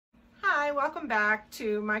Hi, welcome back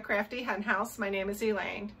to my crafty hen house. My name is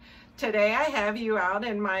Elaine. Today I have you out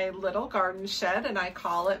in my little garden shed and I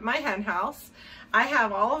call it my hen house. I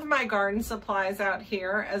have all of my garden supplies out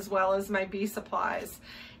here as well as my bee supplies.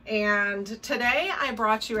 And today I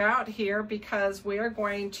brought you out here because we're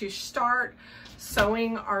going to start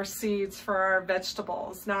sowing our seeds for our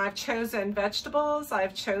vegetables. Now I've chosen vegetables,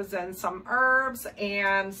 I've chosen some herbs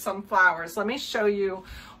and some flowers. Let me show you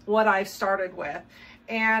what I've started with.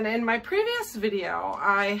 And in my previous video,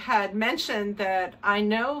 I had mentioned that I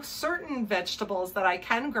know certain vegetables that I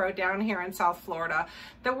can grow down here in South Florida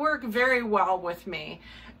that work very well with me.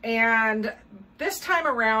 And this time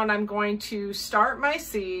around, I'm going to start my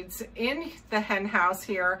seeds in the hen house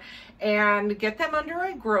here and get them under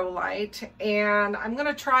a grow light. And I'm going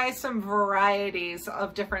to try some varieties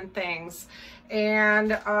of different things.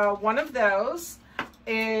 And one of those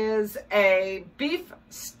is a beef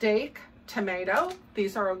steak tomato.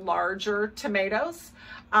 These are larger tomatoes.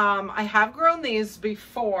 I have grown these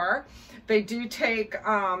before. They do take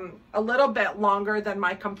a little bit longer than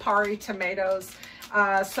my Campari tomatoes.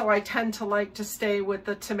 So I tend to like to stay with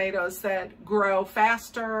the tomatoes that grow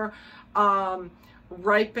faster,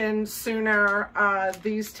 ripen sooner.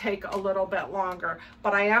 These take a little bit longer,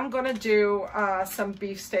 but I am going to do some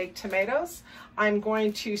beefsteak tomatoes. I'm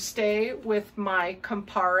going to stay with my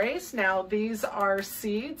Camparis. Now these are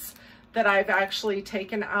seeds that I've actually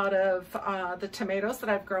taken out of the tomatoes that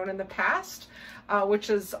I've grown in the past, which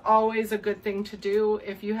is always a good thing to do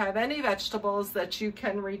if you have any vegetables that you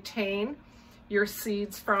can retain your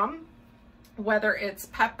seeds from, whether it's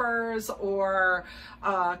peppers or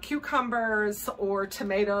cucumbers or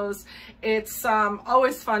tomatoes. It's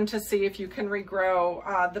always fun to see if you can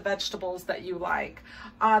regrow the vegetables that you like.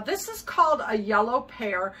 This is called a yellow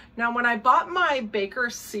pear. Now when I bought my Baker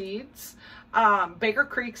seeds, Baker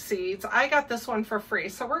Creek seeds, I got this one for free.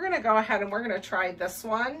 So we're going to go ahead and we're going to try this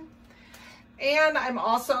one. And I'm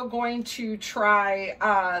also going to try,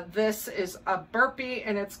 this is a burpee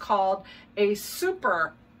and it's called a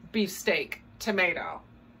super beefsteak tomato.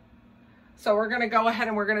 So we're going to go ahead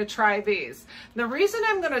and we're going to try these. The reason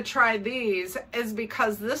I'm going to try these is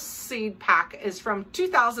because this seed pack is from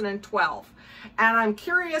 2012. And I'm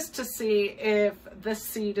curious to see if this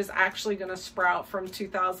seed is actually going to sprout from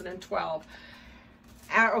 2012.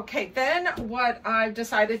 Okay, then what I've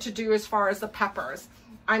decided to do as far as the peppers,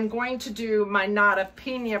 I'm going to do my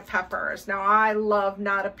Nadapena peppers. Now I love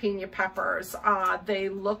Nadapena peppers. They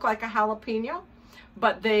look like a jalapeno,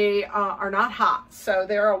 but they are not hot. So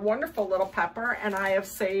they're a wonderful little pepper, and I have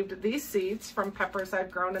saved these seeds from peppers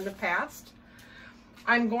I've grown in the past.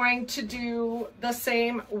 I'm going to do the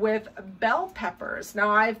same with bell peppers. Now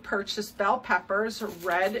I've purchased bell peppers,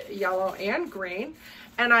 red, yellow, and green,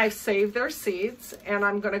 and I've saved their seeds, and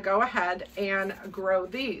I'm going to go ahead and grow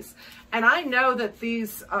these. And I know that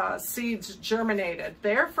these seeds germinated.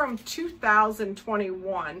 They're from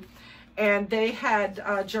 2021, and they had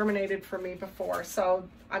germinated for me before, so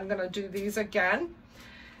I'm going to do these again.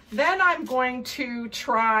 Then I'm going to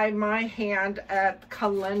try my hand at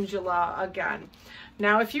calendula again.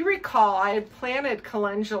 Now, if you recall, I had planted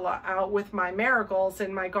calendula out with my marigolds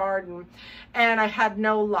in my garden, and I had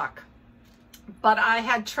no luck. But I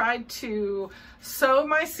had tried to sow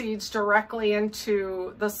my seeds directly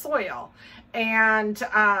into the soil. And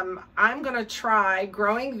I'm going to try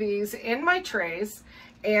growing these in my trays,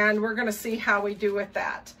 and we're going to see how we do with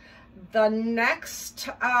that. The next,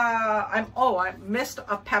 I missed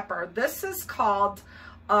a pepper. This is called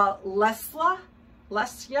Lesya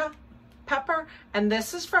Pepper, and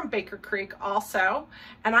this is from Baker Creek also.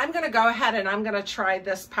 And I'm going to go ahead and I'm going to try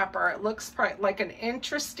this pepper. It looks like an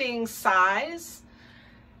interesting size.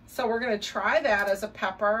 So we're going to try that as a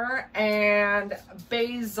pepper. And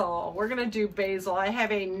basil, we're going to do basil. I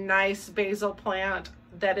have a nice basil plant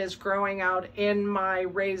that is growing out in my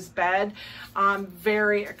raised bed. I'm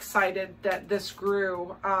very excited that this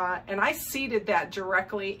grew, and I seeded that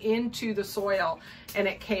directly into the soil and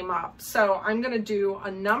it came up. So I'm going to do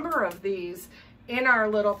a number of these in our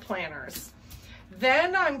little planters.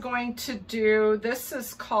 Then I'm going to do, this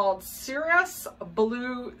is called Cirrus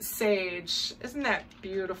Blue Sage. Isn't that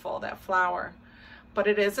beautiful, that flower? But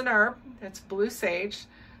it is an herb, it's blue sage.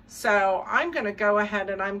 So I'm going to go ahead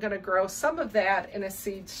and I'm going to grow some of that in a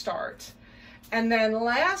seed start. And then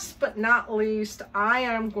last but not least, I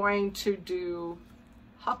am going to do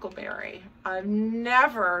Huckleberry. I've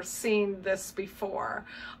never seen this before.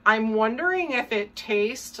 I'm wondering if it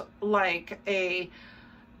tastes like a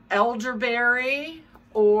elderberry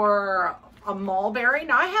or a mulberry.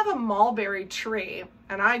 Now I have a mulberry tree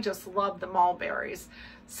and I just love the mulberries.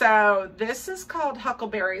 So this is called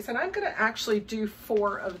Huckleberries, and I'm going to actually do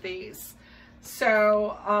 4 of these.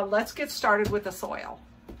 So let's get started with the soil.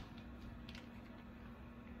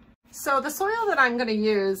 So the soil that I'm going to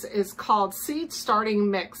use is called Seed Starting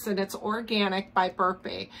Mix, and it's organic by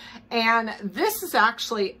Burpee. And this is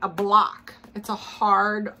actually a block. It's a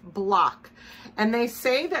hard block. And they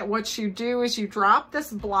say that what you do is you drop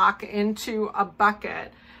this block into a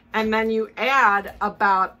bucket, and then you add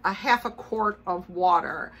about a half a quart of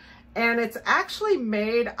water. And it's actually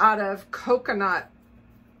made out of coconut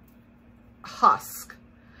husk.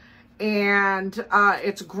 And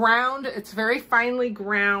it's ground, it's very finely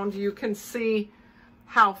ground. You can see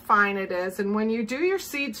how fine it is. And when you do your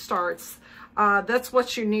seed starts, that's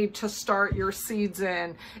what you need to start your seeds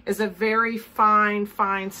in, is a very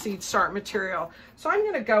fine seed start material. So I'm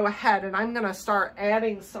gonna go ahead and I'm gonna start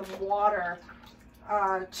adding some water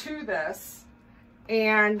to this.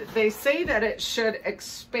 And they say that it should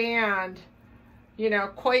expand, you know,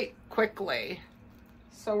 quite quickly.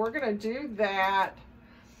 So we're gonna do that.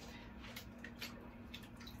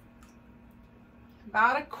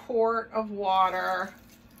 About a quart of water,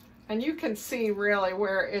 and you can see really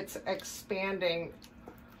where it's expanding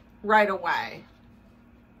right away,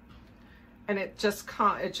 and it just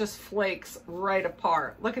flakes right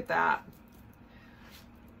apart. Look at that.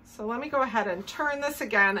 So let me go ahead and turn this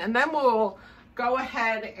again, and then we'll go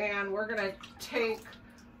ahead and we're going to take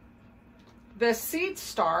this seed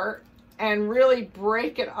start and really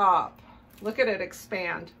break it up. Look at it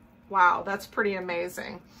expand. Wow, that's pretty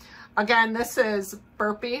amazing. Again, this is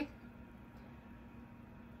Burpee,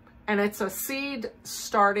 and it's a seed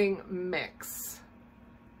starting mix.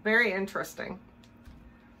 Very interesting.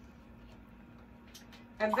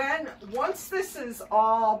 And then once this is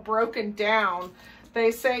all broken down, they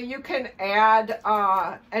say you can add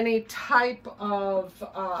any type of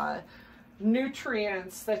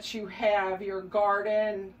nutrients that you have, your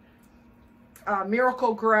garden,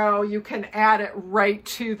 Miracle Grow, you can add it right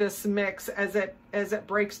to this mix as it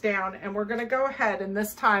breaks down. And we're going to go ahead, and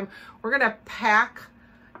this time we're going to pack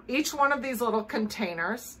each one of these little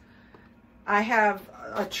containers. I have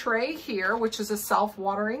a tray here, which is a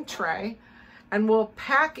self-watering tray, and we'll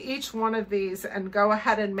pack each one of these and go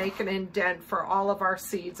ahead and make an indent for all of our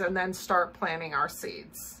seeds and then start planting our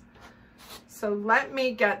seeds. So let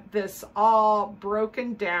me get this all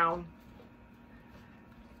broken down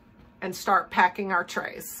and start packing our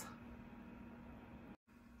trays.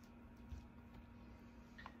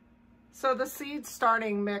 So the seed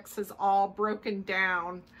starting mix is all broken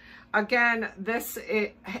down. Again, this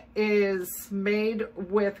is made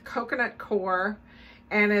with coconut coir,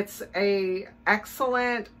 and it's a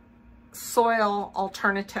excellent soil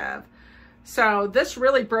alternative. So this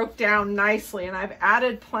really broke down nicely, and I've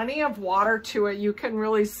added plenty of water to it. You can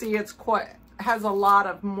really see has a lot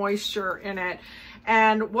of moisture in it.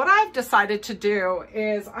 And what I've decided to do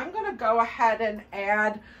is I'm going to go ahead and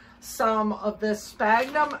add some of this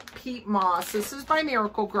sphagnum peat moss. This is by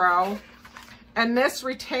Miracle Grow, and this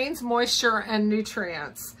retains moisture and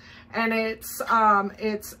nutrients. And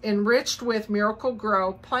it's enriched with Miracle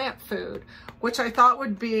Grow plant food, which I thought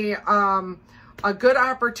would be a good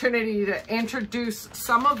opportunity to introduce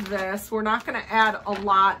some of this. We're not going to add a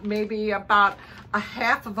lot, maybe about a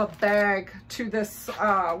half of a bag to this,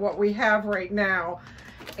 what we have right now.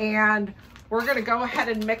 And we're going to go ahead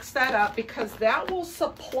and mix that up, because that will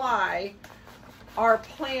supply our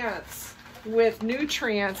plants with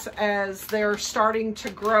nutrients as they're starting to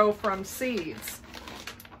grow from seeds.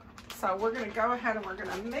 So we're going to go ahead and we're going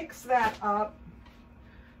to mix that up.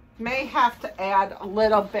 May have to add a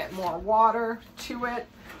little bit more water to it.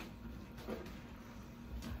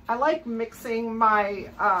 I like mixing my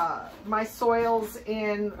my soils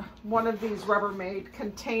in one of these Rubbermaid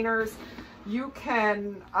containers. You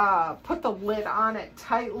can put the lid on it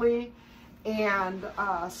tightly and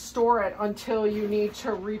store it until you need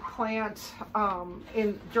to replant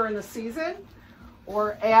during the season,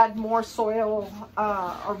 or add more soil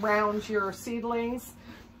around your seedlings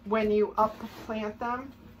when you plant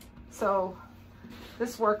them. So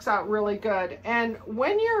this works out really good. And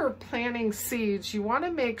when you're planting seeds, you want to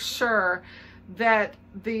make sure that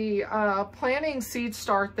the planting seed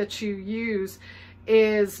start that you use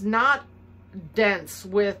is not dense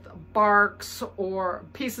with barks or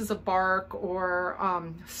pieces of bark or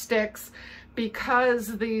sticks,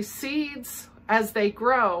 because the seeds, as they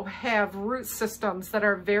grow, have root systems that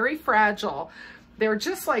are very fragile. They're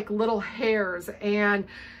just like little hairs, and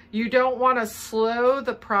you don't want to slow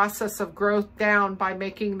the process of growth down by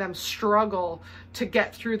making them struggle to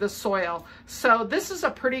get through the soil. So this is a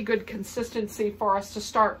pretty good consistency for us to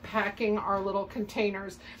start packing our little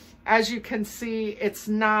containers. As you can see, it's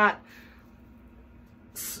not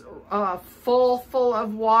full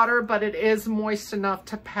of water, but it is moist enough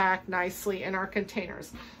to pack nicely in our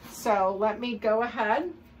containers. So let me go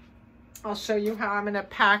ahead. I'll show you how I'm going to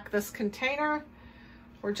pack this container.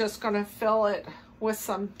 We're just going to fill it with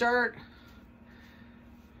some dirt.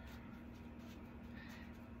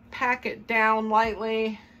 Pack it down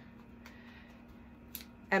lightly.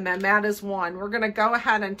 And then that is one. We're going to go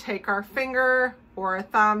ahead and take our finger or a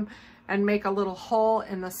thumb and make a little hole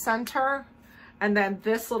in the center. And then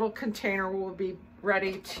this little container will be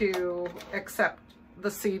ready to accept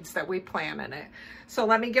the seeds that we plant in it. So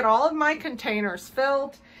let me get all of my containers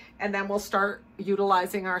filled, and then we'll start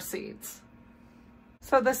utilizing our seeds.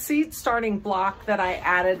 So the seed starting block that I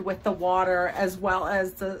added with the water, as well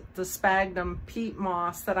as the sphagnum peat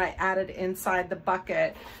moss that I added inside the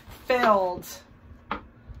bucket, filled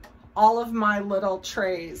all of my little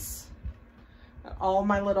trays, all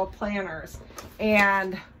my little planters.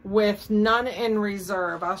 And with none in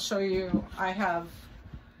reserve, I'll show you, I have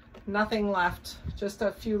nothing left, just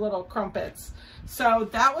a few little crumpets. So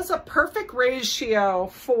that was a perfect ratio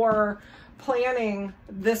for planting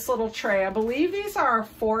this little tray. I believe these are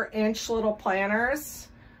 4-inch little planters.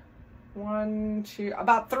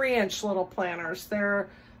 About 3-inch little planters. They're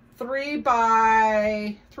 3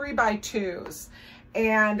 by 2s.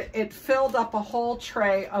 And it filled up a whole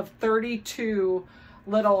tray of 32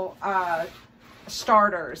 little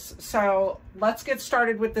starters. So let's get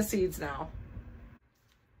started with the seeds now.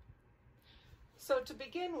 So to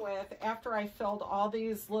begin with, after I filled all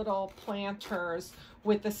these little planters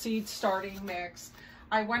with the seed starting mix,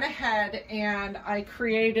 I went ahead and I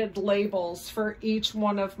created labels for each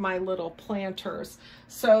one of my little planters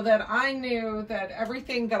so that I knew that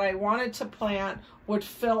everything that I wanted to plant would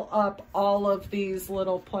fill up all of these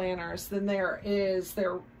little planters. Then there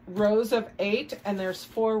are rows of 8 and there's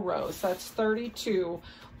 4 rows. That's 32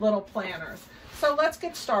 little planters. So let's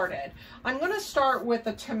get started. I'm going to start with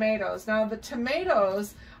the tomatoes. Now the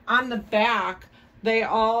tomatoes on the back, they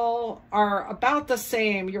all are about the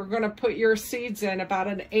same. You're going to put your seeds in about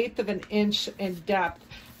 1/8 of an inch in depth.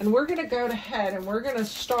 And we're going to go ahead and we're going to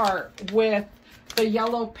start with the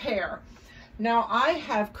yellow pear. Now I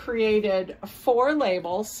have created 4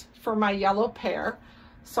 labels for my yellow pear.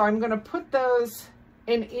 So I'm going to put those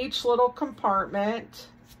in each little compartment,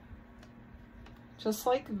 just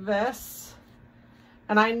like this.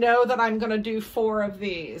 And I know that I'm going to do 4 of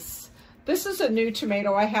these. This is a new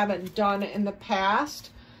tomato I haven't done in the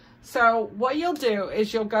past. So what you'll do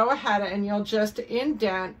is you'll go ahead and you'll just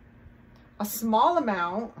indent a small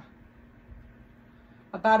amount,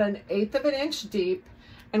 about 1/8 of an inch deep.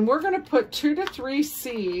 And we're going to put 2 to 3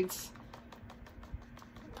 seeds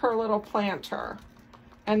per little planter.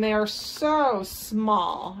 And they are so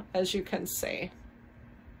small, as you can see.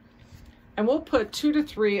 And we'll put 2 to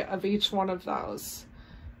 3 of each one of those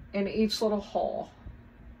in each little hole.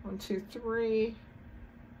 1, 2, 3.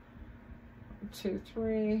 1, 2,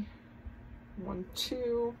 3. 1,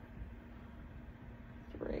 2,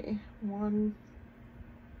 3. 1,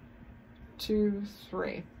 2,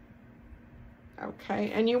 3.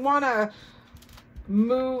 Okay, and you want to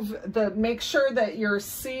make sure that your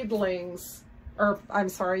seedlings, or I'm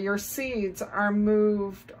sorry, your seeds are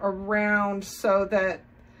moved around so that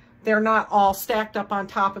they're not all stacked up on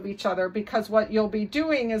top of each other, because what you'll be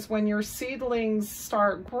doing is when your seedlings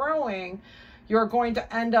start growing, you're going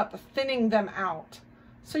to end up thinning them out.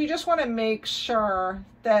 So you just want to make sure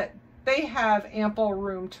that they have ample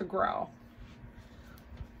room to grow.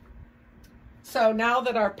 So now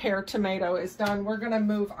that our pear tomato is done, we're going to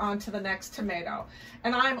move on to the next tomato.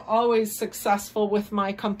 And I'm always successful with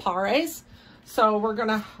my Camparis. So we're going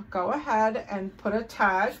to go ahead and put a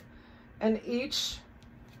tag in each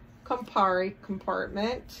Campari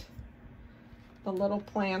compartment, the little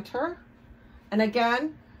planter. And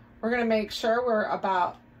again, we're going to make sure we're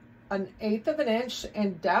about 1/8 of an inch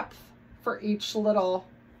in depth for each little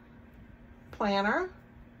planter.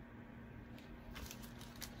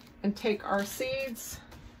 And take our seeds.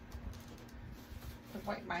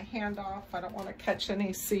 Wipe my hand off. I don't want to catch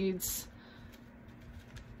any seeds.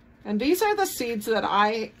 And these are the seeds that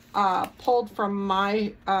I pulled from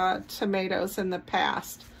my tomatoes in the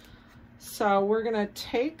past. So we're going to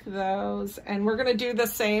take those and we're going to do the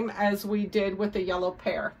same as we did with the yellow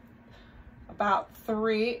pear. About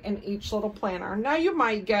 3 in each little planter. Now you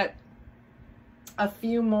might get a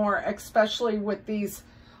few more, especially with these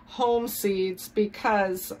home seeds,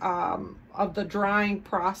 because of the drying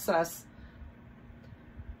process.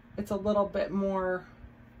 It's a little bit more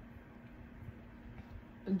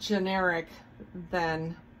generic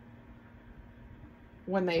than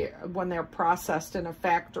when they're processed in a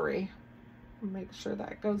factory. Make sure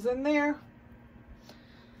that goes in there.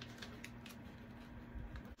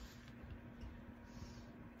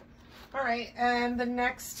 All right, and the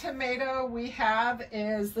next tomato we have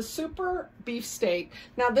is the Super Beefsteak.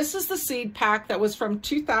 Now this is the seed pack that was from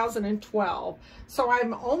 2012. So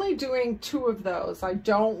I'm only doing 2 of those. I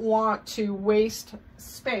don't want to waste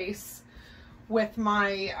space with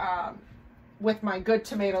my good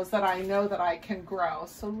tomatoes that I know that I can grow.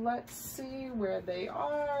 So let's see where they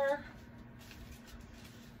are.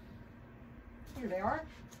 Here they are.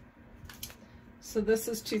 So this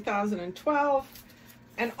is 2012.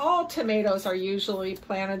 And all tomatoes are usually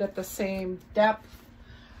planted at the same depth.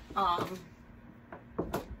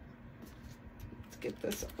 Let's get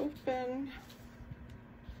this open.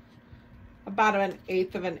 About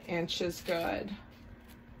 1/8 of an inch is good.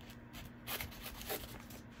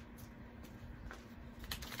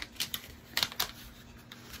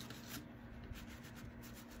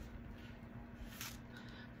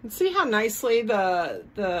 And see how nicely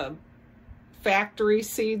the factory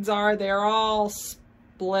seeds are? They're all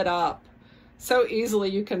split up so easily.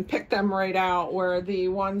 You can pick them right out, where the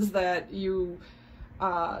ones that you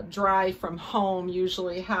dry from home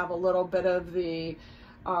usually have a little bit of the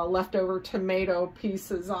leftover tomato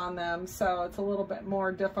pieces on them, so it's a little bit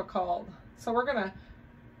more difficult. So we're gonna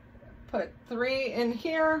put 3 in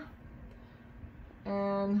here,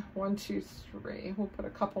 and 1, 2, 3. We'll put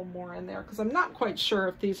a couple more in there because I'm not quite sure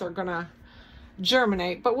if these are gonna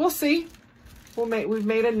germinate, but we'll see. We've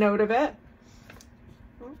made a note of it.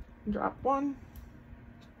 Drop 1.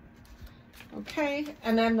 Okay,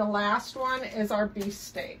 and then the last one is our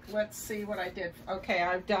beefsteak. Let's see what I did. Okay,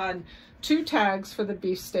 I've done 2 tags for the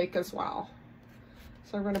beefsteak as well.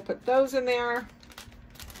 So we're going to put those in there.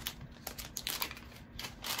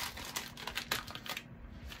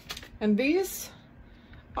 And these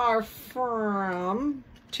are from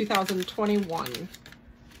 2021.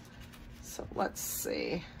 So let's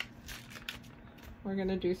see. We're going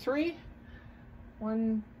to do 3.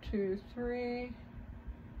 1, 2, 3.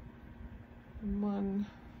 1.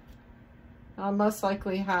 I'll most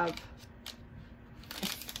likely have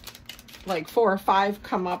like 4 or 5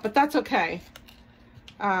 come up, but that's okay.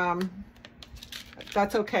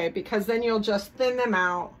 That's okay, because then you'll just thin them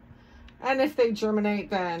out, and if they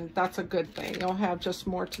germinate, then that's a good thing. You'll have just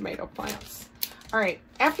more tomato plants. All right,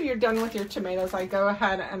 after you're done with your tomatoes, I go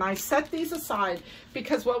ahead and I set these aside,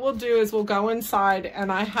 because what we'll do is we'll go inside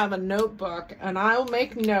and I have a notebook, and I'll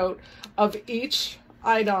make note of each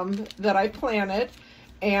item that I planted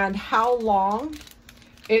and how long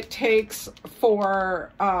it takes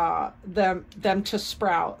for them to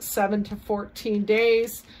sprout. 7 to 14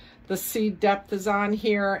 days. The seed depth is on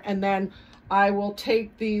here, and then I will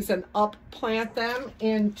take these and up plant them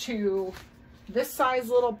into this size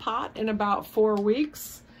little pot in about 4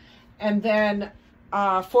 weeks, and then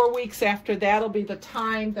 4 weeks after that'll be the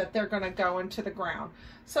time that they're going to go into the ground.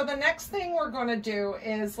 So the next thing we're going to do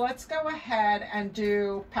is let's go ahead and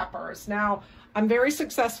do peppers. Now I'm very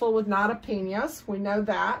successful with nadapenas, we know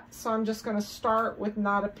that, so I'm just going to start with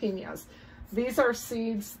nadapenas. These are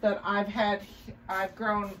seeds that I've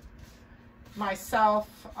grown myself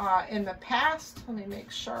in the past. Let me make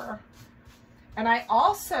sure. And I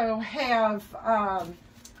also have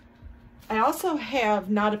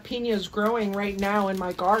nadapenas growing right now in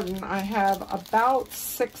my garden. I have about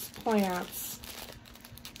 6 plants.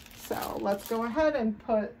 So let's go ahead and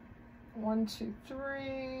put 1, 2,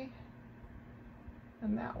 3.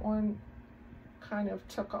 And that one kind of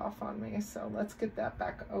took off on me. So let's get that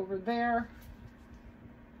back over there.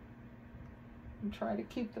 And try to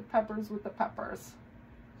keep the peppers with the peppers.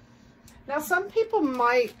 Now some people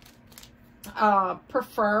might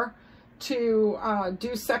prefer to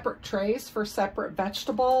do separate trays for separate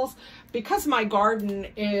vegetables. Because my garden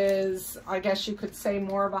is, I guess you could say,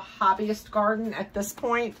 more of a hobbyist garden at this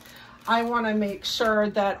point, I want to make sure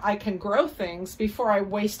that I can grow things before I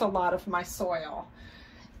waste a lot of my soil.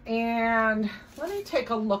 And let me take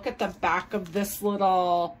a look at the back of this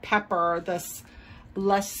little pepper, this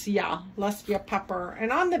Lesya pepper.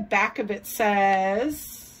 And on the back of it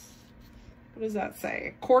says, what does that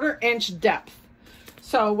say? 1/4 inch depth.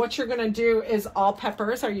 So what you're going to do is, all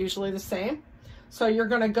peppers are usually the same. So you're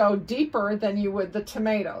going to go deeper than you would the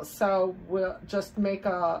tomatoes. So we'll just make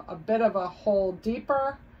a bit of a hole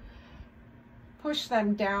deeper, push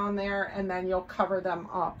them down there, and then you'll cover them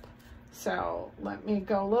up. So let me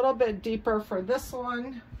go a little bit deeper for this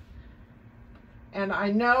one. And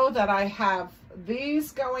I know that I have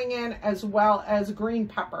these going in as well as green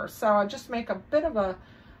pepper. So I'll just make a bit of a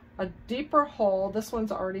deeper hole. This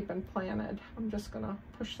one's already been planted. I'm just gonna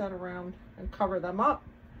push that around and cover them up.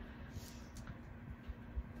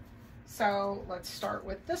 So let's start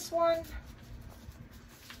with this one.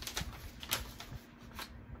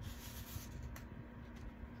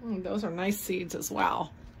 Those are nice seeds as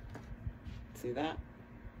well. See that?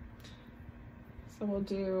 So we'll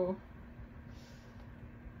do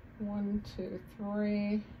 1, 2,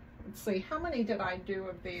 3. Let's see, how many did I do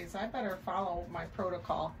of these? I better follow my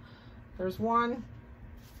protocol. There's 1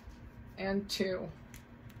 and 2.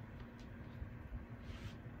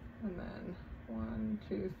 And then 1,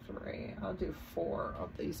 2, 3. I'll do 4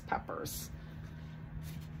 of these peppers.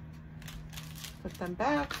 Put them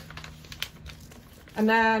back. And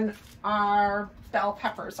then our bell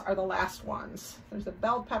peppers are the last ones. There's a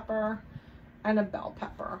bell pepper and a bell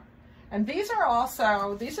pepper. And these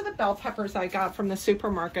are the bell peppers I got from the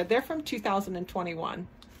supermarket. They're from 2021.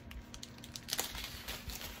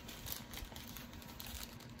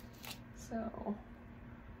 So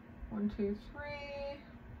 1, 2, 3,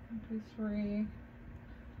 1, 2, 3.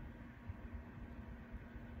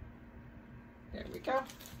 There we go.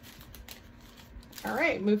 All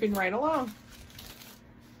right, moving right along.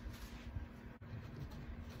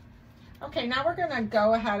 Okay, now we're gonna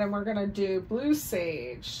go ahead and we're gonna do blue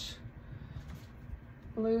sage.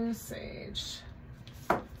 Blue sage.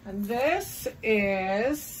 And this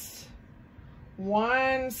is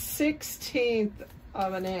 1/16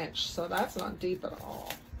 of an inch. So that's not deep at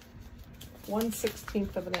all.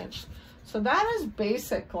 1/16 of an inch. So that is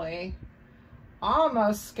basically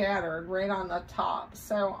almost scattered right on the top.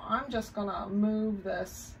 So I'm just gonna move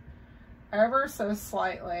this ever so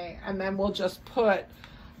slightly, and then we'll just put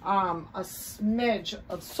a smidge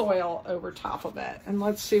of soil over top of it. And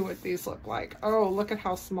let's see what these look like. Oh, look at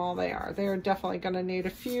how small they are. They're definitely gonna need a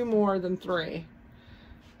few more than 3.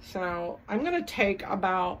 So I'm gonna take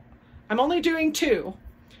about, I'm only doing 2.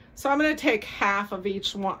 So I'm gonna take half of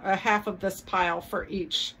each one, half of this pile for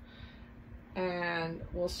each. And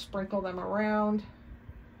we'll sprinkle them around.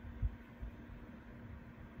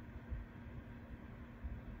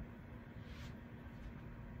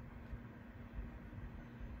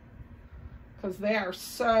 Because they are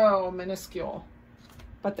so minuscule,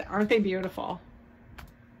 but aren't they beautiful?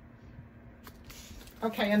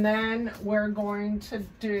 Okay, and then we're going to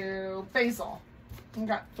do basil. I've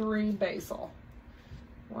got 3 basil.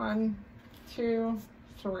 1, 2,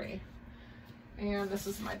 3. And this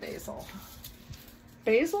is my basil.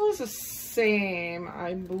 Basil is the same,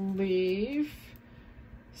 I believe.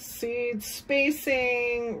 Seed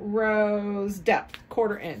spacing, rows, depth,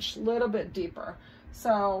 1/4 inch, a little bit deeper.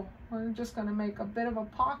 So we're just gonna make a bit of a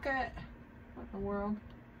pocket. What in the world?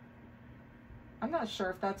 I'm not sure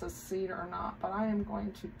if that's a seed or not, but I am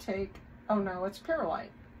going to take, oh no, it's Purolite.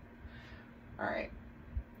 All right.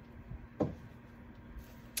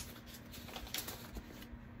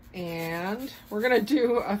 And we're gonna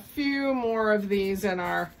do a few more of these in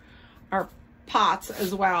our pots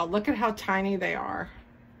as well. Look at how tiny they are.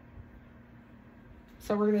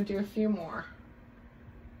 So we're gonna do a few more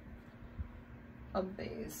of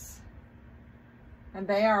these. And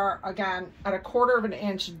they are, again, at a 1/4 of an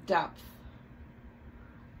inch depth.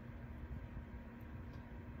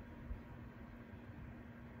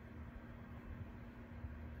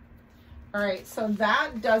 All right, so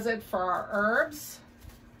that does it for our herbs.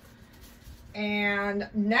 And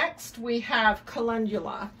next we have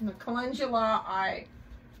calendula. And the calendula I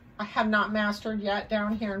have not mastered yet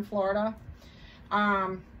down here in Florida.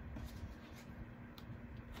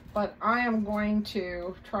 But I am going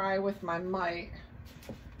to try with my might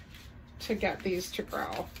to get these to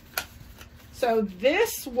grow. So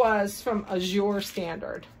this was from Azure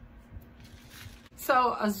Standard.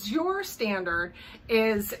 So Azure Standard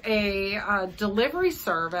is a delivery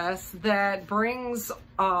service that brings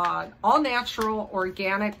all natural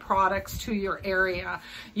organic products to your area.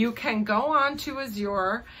 You can go on to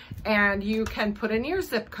Azure and you can put in your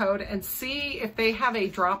zip code and see if they have a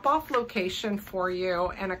drop-off location for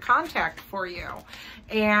you and a contact for you.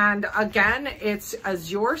 And again, it's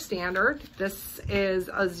Azure Standard. This is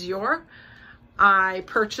Azure. I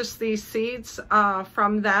purchased these seeds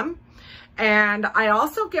from them. And I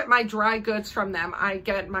also get my dry goods from them. I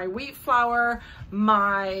get my wheat flour,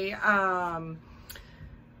 my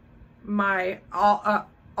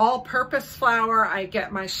all-purpose flour. I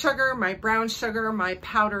get my sugar, my brown sugar, my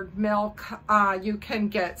powdered milk. You can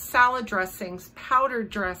get salad dressings, powdered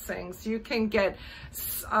dressings. You can get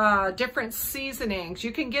different seasonings.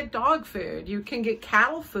 You can get dog food. You can get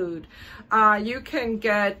cattle food. You can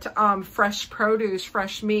get fresh produce,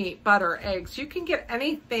 fresh meat, butter, eggs. You can get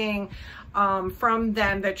anything from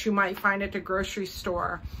them that you might find at the grocery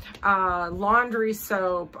store. Laundry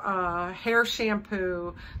soap, hair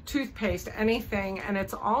shampoo, toothpaste, anything, and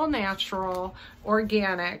it's all natural,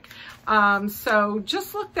 organic. So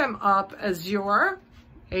just look them up, Azure,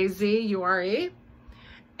 A-Z-U-R-E,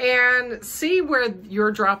 and see where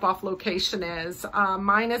your drop-off location is.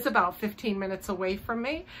 Mine is about 15 minutes away from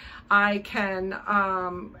me. I can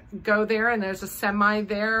go there, and there's a semi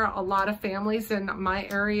there. A lot of families in my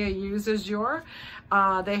area use Azure.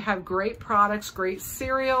 They have great products, great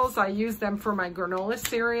cereals. I use them for my granola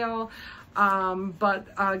cereal. But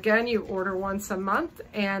again, you order once a month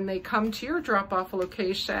and they come to your drop-off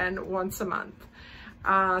location once a month.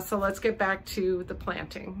 So let's get back to the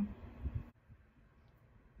planting.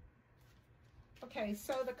 Okay,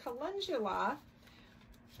 so the calendula,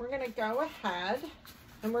 we're gonna go ahead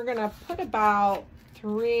and we're gonna put about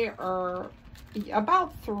three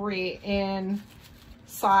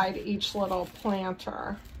inside each little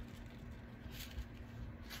planter.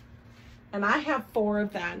 And I have 4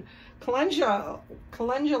 of them.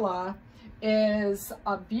 Calendula is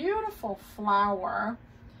a beautiful flower,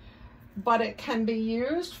 but it can be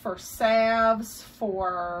used for salves,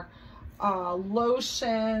 for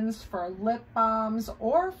lotions, for lip balms,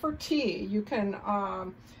 or for tea. You can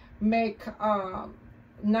make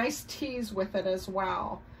nice teas with it as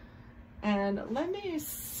well. And let me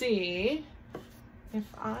see if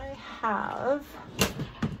I have,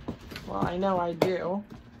 well, I know I do,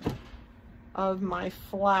 of my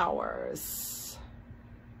flowers.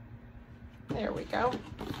 There we go.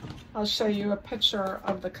 I'll show you a picture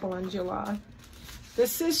of the calendula.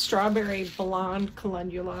 This is strawberry blonde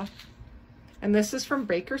calendula, and this is from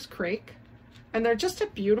Baker's Creek, and they're just a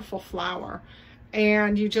beautiful flower.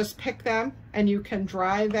 And you just pick them and you can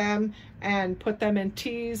dry them and put them in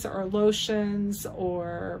teas or lotions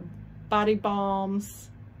or body balms.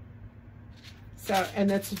 So,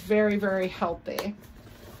 and it's very, very healthy.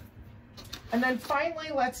 And then finally,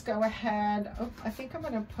 let's go ahead. Oh, I think I'm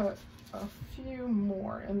gonna put a few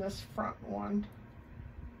more in this front one.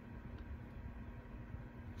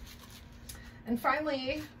 And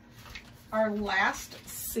finally, our last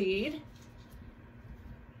seed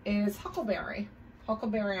is huckleberry.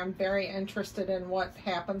 Huckleberry, I'm very interested in what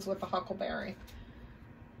happens with the huckleberry.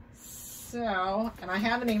 So, and I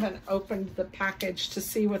haven't even opened the package to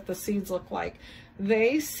see what the seeds look like.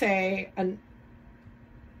 They say an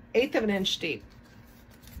 1/8 of an inch deep.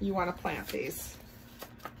 You want to plant these.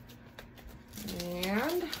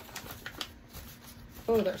 And,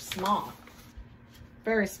 oh, they're small,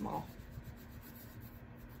 very small.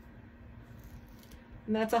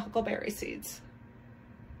 And that's a huckleberry seeds.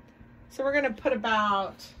 So we're going to put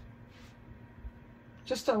about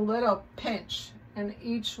just a little pinch in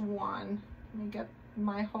each one. Let me get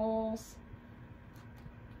my holes.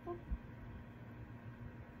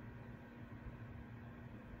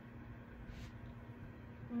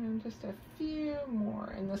 And just a few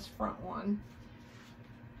more in this front one.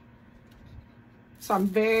 So I'm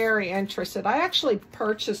very interested. I actually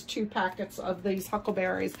purchased 2 packets of these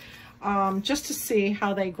huckleberries just to see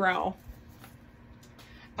how they grow.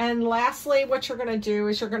 And lastly, what you're going to do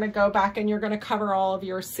is you're going to go back and you're going to cover all of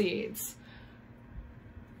your seeds.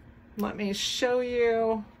 Let me show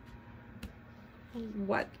you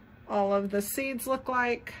what all of the seeds look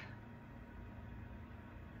like.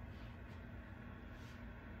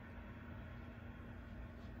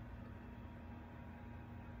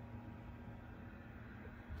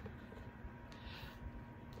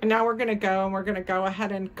 And now we're going to go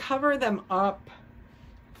ahead and cover them up.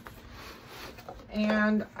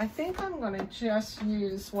 And I think I'm going to just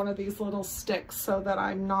use one of these little sticks so that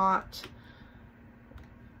I'm not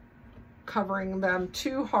covering them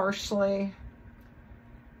too harshly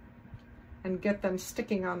and get them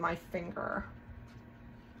sticking on my finger.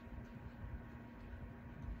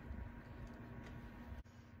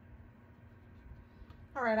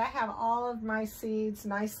 All right, I have all of my seeds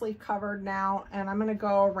nicely covered now, and I'm going to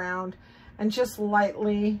go around and just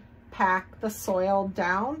lightly pack the soil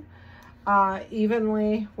down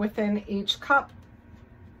evenly within each cup.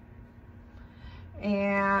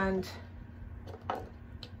 And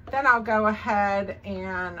then I'll go ahead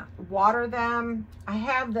and water them. I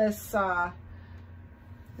have this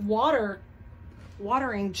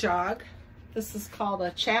watering jug. This is called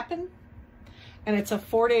a Chapin, and it's a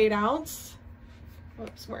 48 ounce.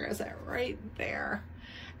 Oops, where is it? Right there.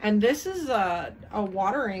 And this is a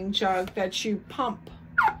watering jug that you pump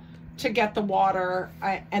to get the water.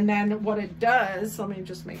 And then what it does, let me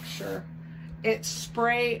just make sure, it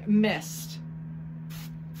spray mist.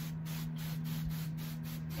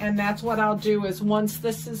 And that's what I'll do is once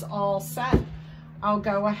this is all set, I'll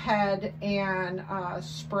go ahead and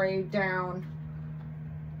spray down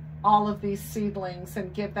all of these seedlings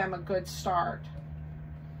and give them a good start.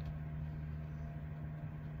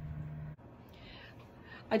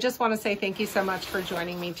 I just want to say thank you so much for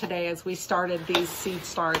joining me today as we started these seed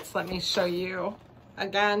starts. Let me show you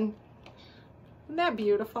again, isn't that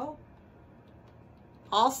beautiful?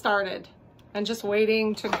 All started and just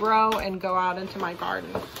waiting to grow and go out into my garden.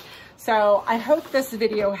 So I hope this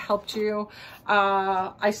video helped you.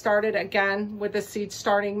 I started again with the seed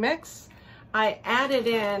starting mix. I added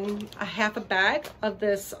in a half a bag of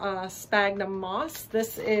this sphagnum moss.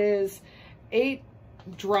 This is 8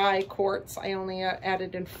 dry quarts. I only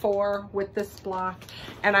added in 4 with this block,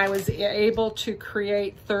 and I was able to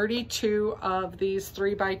create 32 of these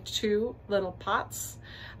 3x2 little pots.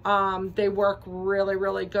 They work really,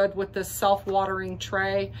 really good with this self-watering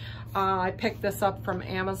tray. I picked this up from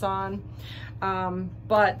Amazon. My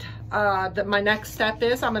next step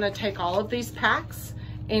is I'm going to take all of these packs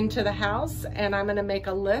into the house, and I'm going to make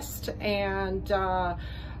a list and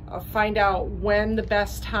find out when the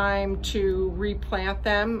best time to replant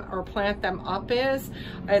them or plant them up is.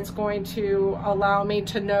 It's going to allow me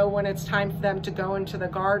to know when it's time for them to go into the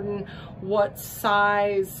garden, what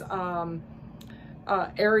size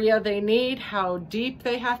area they need, how deep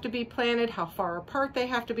they have to be planted, how far apart they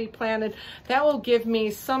have to be planted. That will give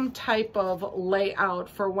me some type of layout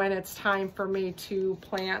for when it's time for me to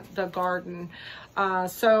plant the garden.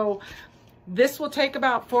 So this will take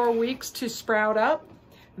about 4 weeks to sprout up.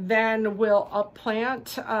 Then we'll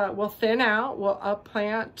upplant, we'll thin out, we'll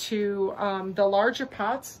upplant to the larger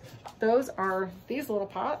pots. Those are these little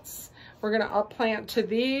pots. We're gonna upplant to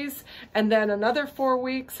these, and then another 4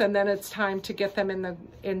 weeks, and then it's time to get them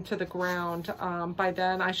into the ground. By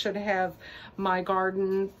then I should have my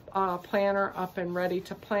garden planter up and ready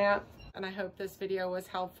to plant. And I hope this video was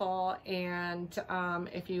helpful, and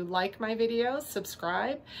if you like my videos,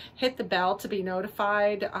 subscribe, hit the bell to be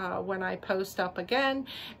notified when I post up again.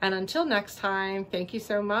 And until next time, thank you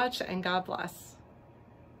so much, and God bless.